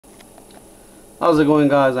How's it going,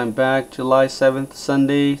 guys? I'm back. July 7th,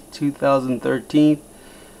 Sunday, 2013.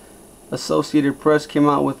 Associated Press came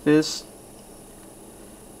out with this.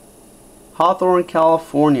 Hawthorne,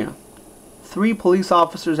 California. 3 police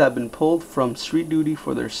officers have been pulled from street duty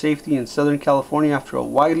for their safety in Southern California after a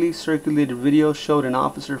widely circulated video showed an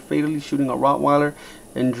officer fatally shooting a Rottweiler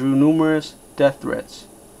and drew numerous death threats.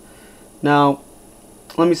 Now,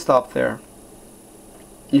 let me stop there.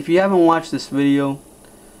 If you haven't watched this video,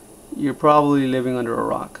 you're probably living under a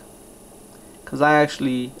rock, because I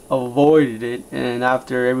actually avoided it, and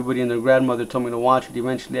after everybody and their grandmother told me to watch it,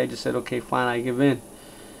 eventually I just said, okay, fine, I give in.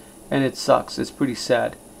 And it sucks. It's pretty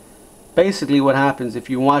sad. Basically what happens, if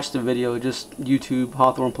you watch the video, just YouTube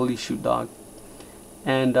Hawthorne police shoot dog,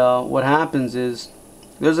 and what happens is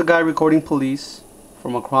there's a guy recording police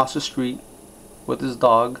from across the street with his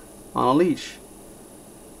dog on a leash,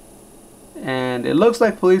 and it looks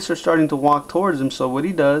like police are starting to walk towards him. So what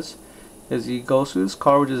he does is he goes to his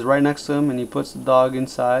car, which is right next to him, and he puts the dog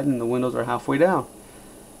inside, and the windows are halfway down.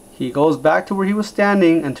 He goes back to where he was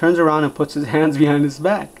standing and turns around and puts his hands behind his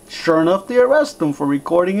back. Sure enough, they arrest him for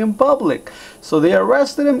recording in public. So they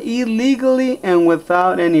arrested him illegally and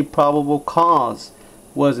without any probable cause.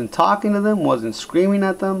 Wasn't talking to them, wasn't screaming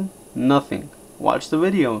at them, nothing. Watch the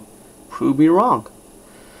video. Prove me wrong.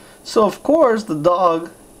 So of course the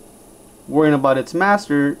dog, worrying about its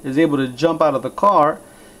master, is able to jump out of the car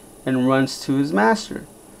and runs to his master.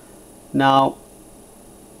 Now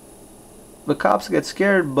the cops get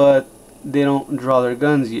scared, but they don't draw their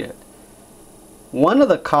guns yet. One of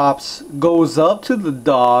the cops goes up to the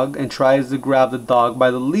dog and tries to grab the dog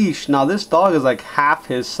by the leash. Now this dog is like half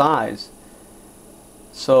his size.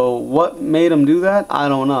 So what made him do that? I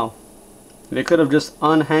don't know. They could have just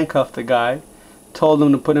unhandcuffed the guy, told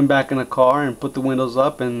him to put him back in the car and put the windows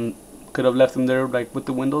up, and could have left him there like with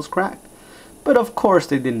the windows cracked. But of course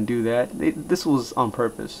they didn't do that. This was on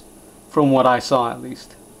purpose, from what I saw, at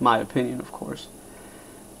least. My opinion, of course.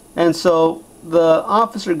 And so the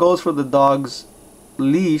officer goes for the dog's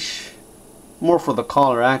leash, more for the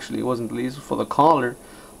collar actually. It wasn't the leash, for the collar.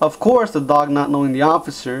 Of course the dog, not knowing the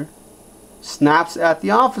officer, snaps at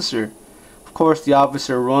the officer. Of course the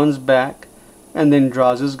officer runs back and then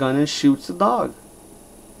draws his gun and shoots the dog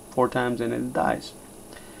 4 times, and it dies.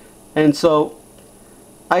 And so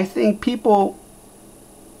I think people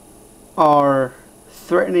are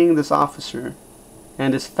threatening this officer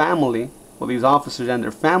and his family, well, these officers and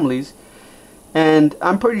their families, and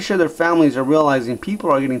I'm pretty sure their families are realizing people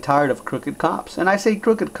are getting tired of crooked cops. And I say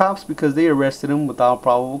crooked cops because they arrested him without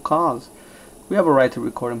probable cause. We have a right to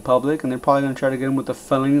record in public, and they're probably going to try to get him with a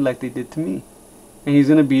felony like they did to me, and he's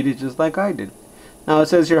going to beat it just like I did. Now it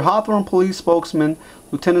says here, Hawthorne police spokesman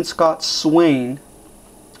Lieutenant Scott Swain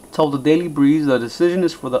told the Daily Breeze the decision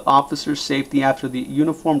is for the officer's safety after the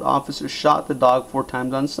uniformed officer shot the dog 4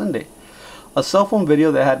 times on Sunday. A cell phone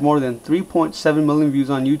video that had more than 3.7 million views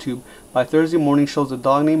on YouTube by Thursday morning shows a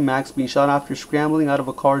dog named Max being shot after scrambling out of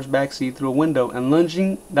a car's backseat through a window and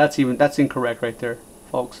lunging. That's incorrect right there,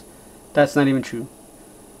 folks. That's not even true.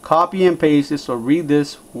 Copy and paste this, or read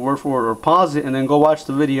this word for word, or pause it and then go watch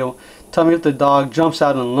the video. Tell me if the dog jumps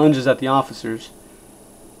out and lunges at the officers.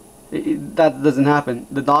 That doesn't happen.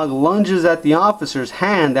 The dog lunges at the officer's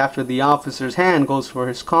hand after the officer's hand goes for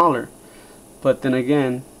his collar. But then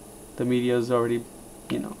again, the media is already,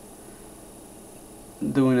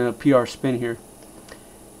 doing a PR spin here.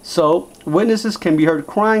 So witnesses can be heard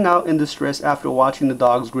crying out in distress after watching the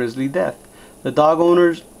dog's grisly death. The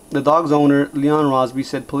dog's owner, Leon Rosby,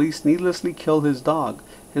 said police needlessly killed his dog.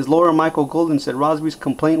 His lawyer, Michael Golden, said Rosby's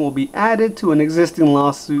complaint will be added to an existing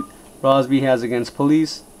lawsuit Rosby has against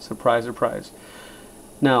police. Surprise, surprise.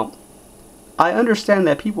 Now, I understand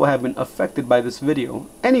that people have been affected by this video.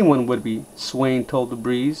 Anyone would be, Swain told The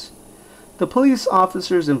Breeze. The police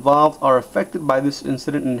officers involved are affected by this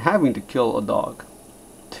incident and having to kill a dog.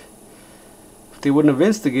 If they wouldn't have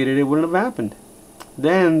instigated it, wouldn't have happened.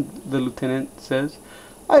 Then the lieutenant says,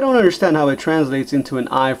 I don't understand how it translates into an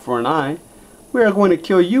eye for an eye. We are going to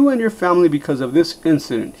kill you and your family because of this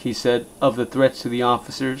incident, he said, of the threats to the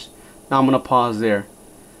officers. Now I'm going to pause there.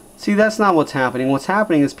 See, that's not what's happening. What's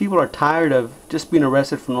happening is people are tired of just being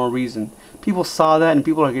arrested for no reason. People saw that and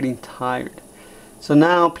people are getting tired. So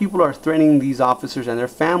now people are threatening these officers and their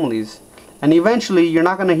families. And eventually you're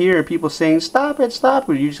not going to hear people saying, stop it, stop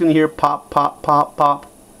it. You're just going to hear pop, pop, pop,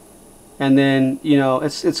 pop. And then,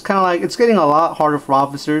 it's kind of like, it's getting a lot harder for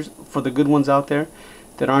officers, for the good ones out there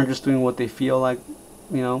that aren't just doing what they feel like,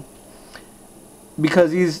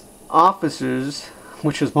 because these officers,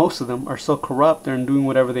 which is most of them, are so corrupt and doing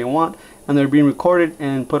whatever they want, and they're being recorded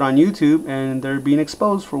and put on YouTube, and they're being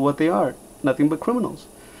exposed for what they are, nothing but criminals.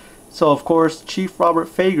 So of course, Chief Robert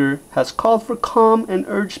Fager has called for calm and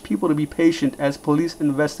urged people to be patient as police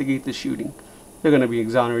investigate the shooting. They're going to be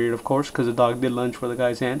exonerated, of course, because the dog did lunge for the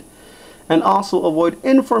guy's hand. And also avoid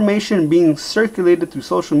information being circulated through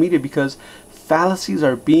social media because fallacies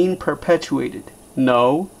are being perpetuated.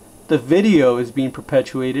 No, the video is being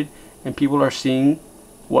perpetuated and people are seeing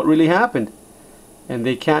what really happened. And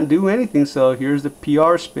they can't do anything, so here's the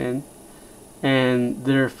PR spin. And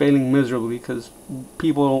they're failing miserably because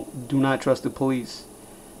people do not trust the police.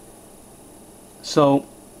 So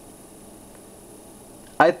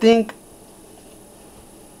I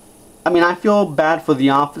feel bad for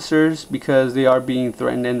the officers because they are being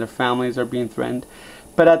threatened and their families are being threatened.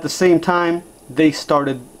 But at the same time, they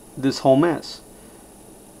started this whole mess.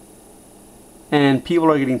 And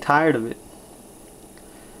people are getting tired of it.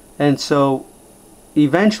 And so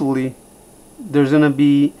eventually there's going to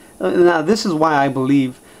be... Now this is why I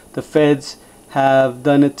believe the feds have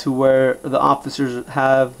done it to where the officers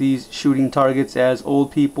have these shooting targets as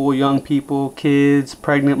old people, young people, kids,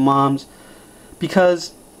 pregnant moms.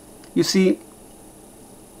 Because, you see,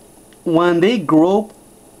 when they grope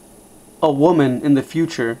a woman in the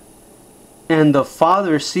future and the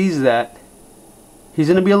father sees that, he's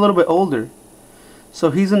going to be a little bit older.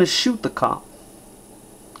 So he's going to shoot the cop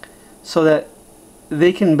so that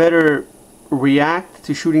they can better react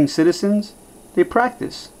to shooting citizens. They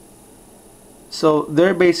practice. So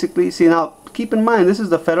they're basically, see, now keep in mind, this is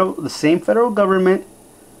the same federal government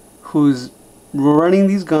who's running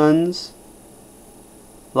these guns,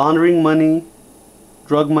 laundering money,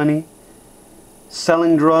 drug money,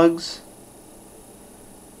 selling drugs.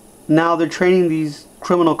 Now they're training these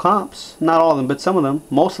criminal cops, not all of them, but some of them,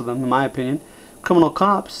 most of them in my opinion, criminal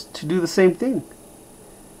cops to do the same thing,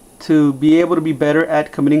 to be able to be better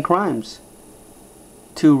at committing crimes,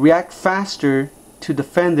 to react faster to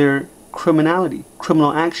defend their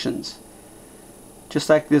criminal actions. Just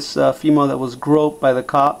like this female that was groped by the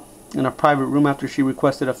cop in a private room after she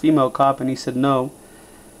requested a female cop and he said no.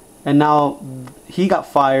 And now he got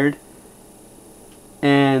fired.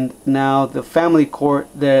 And now the family court,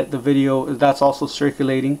 that the video that's also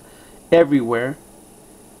circulating everywhere,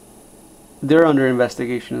 they're under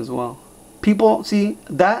investigation as well. People, see,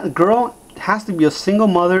 that girl has to be a single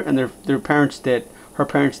mother and their parents dead. Her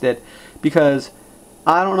parents dead, because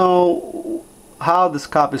I don't know how this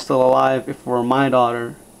cop is still alive. If it were my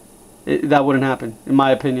daughter, that wouldn't happen, in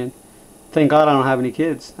my opinion. Thank God I don't have any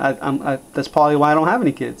kids. That's probably why I don't have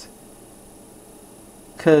any kids,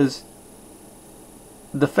 because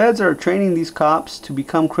the feds are training these cops to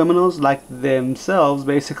become criminals like themselves,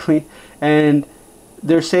 basically, and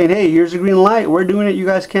they're saying, hey, here's a green light, we're doing it, you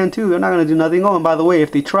guys can too. They're not going to do nothing. Oh, and by the way,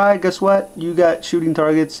 if they try, guess what? You got shooting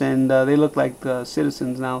targets and they look like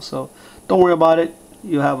citizens now, so don't worry about it.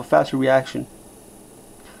 You'll have a faster reaction.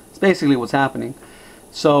 It's basically what's happening.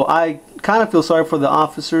 So I kind of feel sorry for the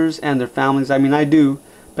officers and their families. I mean, I do.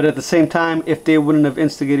 But at the same time, if they wouldn't have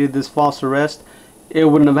instigated this false arrest, it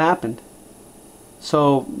wouldn't have happened.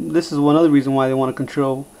 So this is one other reason why they want to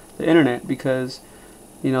control the internet, because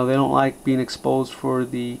you know, they don't like being exposed for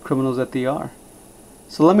the criminals that they are.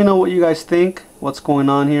 So let me know what you guys think, what's going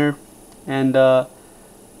on here, and do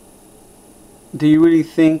you really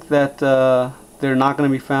think that they're not going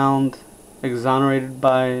to be found exonerated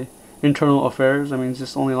by internal affairs? I mean, it's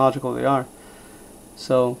just only logical they are.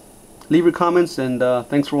 So leave your comments, and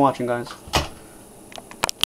thanks for watching, guys.